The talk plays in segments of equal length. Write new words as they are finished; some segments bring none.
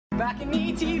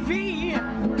BalconyTV.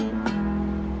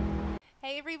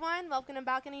 Hey everyone, welcome to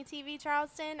Balcony TV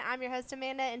Charleston. I'm your host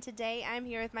Amanda, and today I'm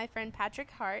here with my friend Patrick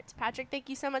Hart. Patrick, thank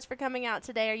you so much for coming out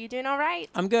today. Are you doing all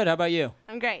right? I'm good. How about you?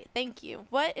 I'm great, thank you.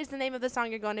 What is the name of the song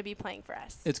you're going to be playing for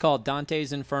us? It's called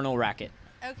Dante's Infernal Racket.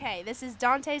 Okay, this is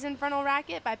Dante's Infernal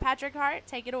Racket by Patrick Hart.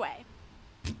 Take it away.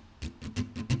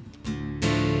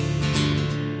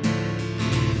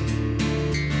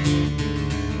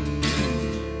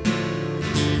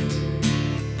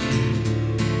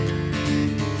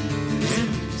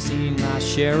 My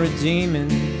share of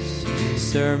demons,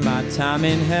 served my time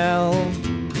in hell,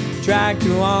 dragged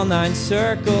through all 9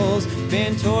 circles,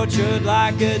 been tortured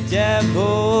like a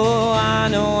devil. I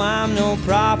know I'm no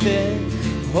prophet,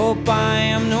 hope I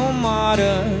am no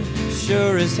martyr,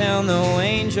 sure as hell no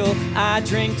angel. I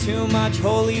drink too much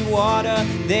holy water.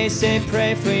 They say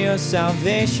pray for your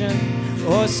salvation,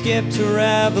 or skip to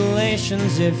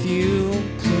Revelations if you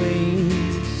please.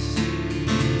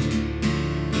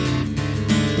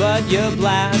 But you're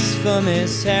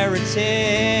blasphemous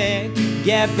heretic,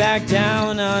 get back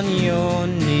down on your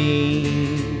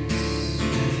knees.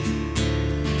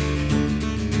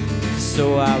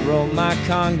 So I wrote my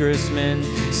congressman,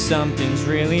 something's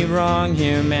really wrong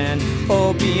here, man.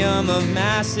 Opium of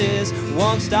masses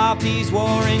won't stop these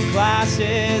warring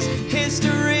classes.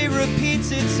 History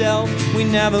repeats itself, we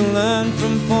never learn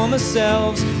from former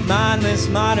selves. Mindless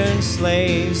modern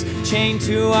slaves, chained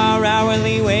to our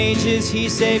hourly wages. He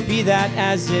say be that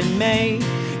as it may,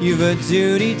 you've a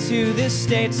duty to this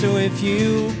state, so if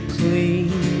you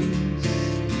please,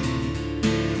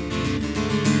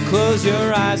 close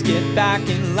your eyes, get back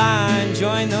in line,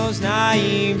 join those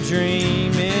naive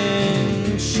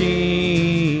dreaming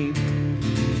sheep.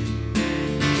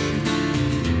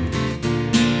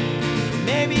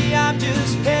 Maybe I'm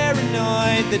just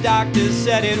paranoid, the doctor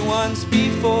said it once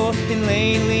before, and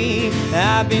lately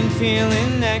I've been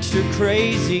feeling extra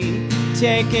crazy,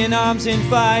 taking arms and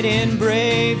fighting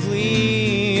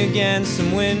bravely against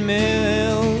some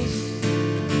windmills.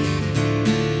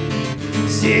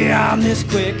 See, I'm this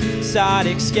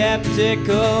quixotic,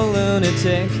 skeptical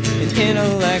lunatic, an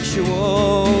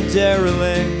intellectual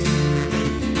derelict,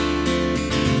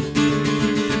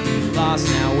 lost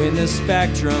now in the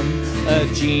spectrum, a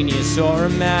genius or a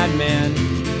madman.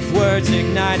 If words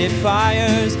ignited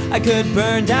fires, I could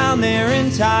burn down their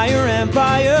entire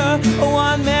empire. A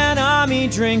one-man army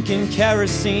drinking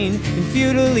kerosene and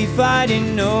futilely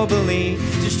fighting nobly,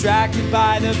 distracted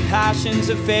by the passions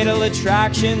of fatal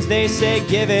attractions. They say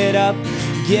give it up,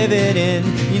 give it in,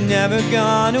 you're never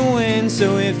gonna win,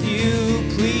 so if you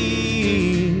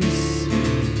please.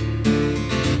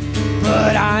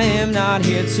 But I am not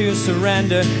here to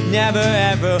surrender, never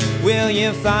ever will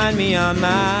you find me on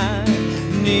my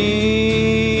knees.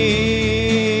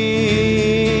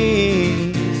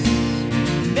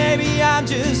 Maybe I'm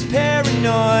just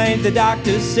paranoid, the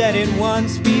doctor said it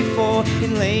once before,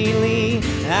 and lately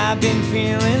I've been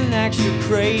feeling extra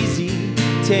crazy,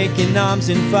 taking arms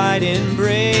and fighting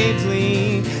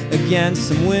bravely against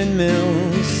some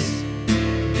windmills.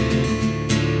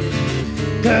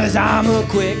 Cause I'm a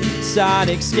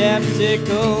quixotic,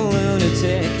 skeptical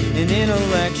lunatic, an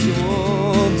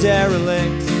intellectual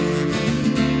derelict.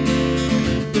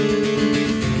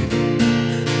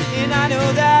 And I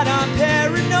know that I'm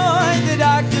paranoid, the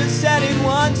doctor said it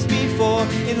once before,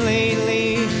 and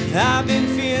lately I've been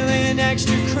feeling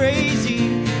extra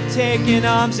crazy, taking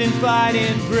arms and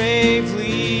fighting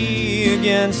bravely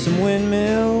against some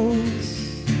windmills.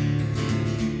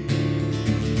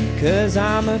 Cause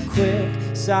I'm a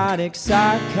quixotic,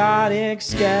 psychotic,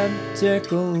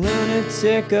 skeptical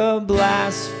lunatic, a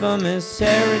blasphemous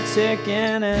heretic,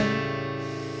 and an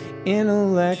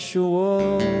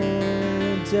intellectual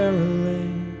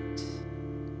derelict.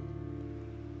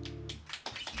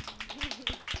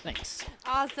 Thanks.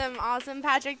 Awesome, awesome.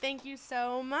 Patrick, thank you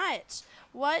so much.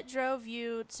 What drove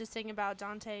you to sing about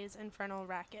Dante's Infernal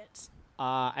Racket?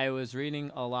 I was reading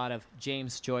a lot of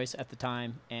James Joyce at the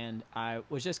time, and I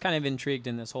was just kind of intrigued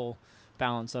in this whole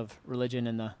balance of religion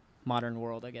in the modern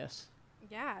world, I guess.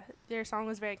 Yeah, your song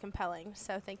was very compelling,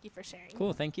 so thank you for sharing.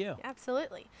 Cool, thank you.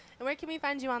 Absolutely. And where can we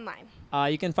find you online?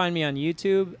 You can find me on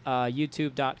YouTube,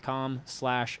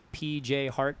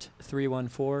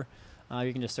 youtube.com/PJHart314.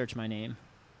 You can just search my name.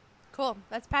 Cool.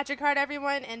 That's Patrick Hart,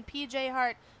 everyone, and PJ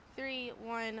Hart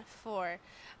 314.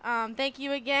 Thank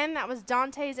you again. That was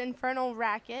Dante's Infernal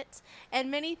Racket.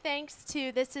 And many thanks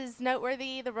to This Is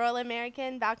Noteworthy, the Royal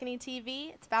American, Balcony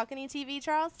TV. It's Balcony TV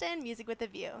Charleston, music with a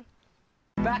view.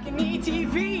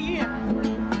 BalconyTV.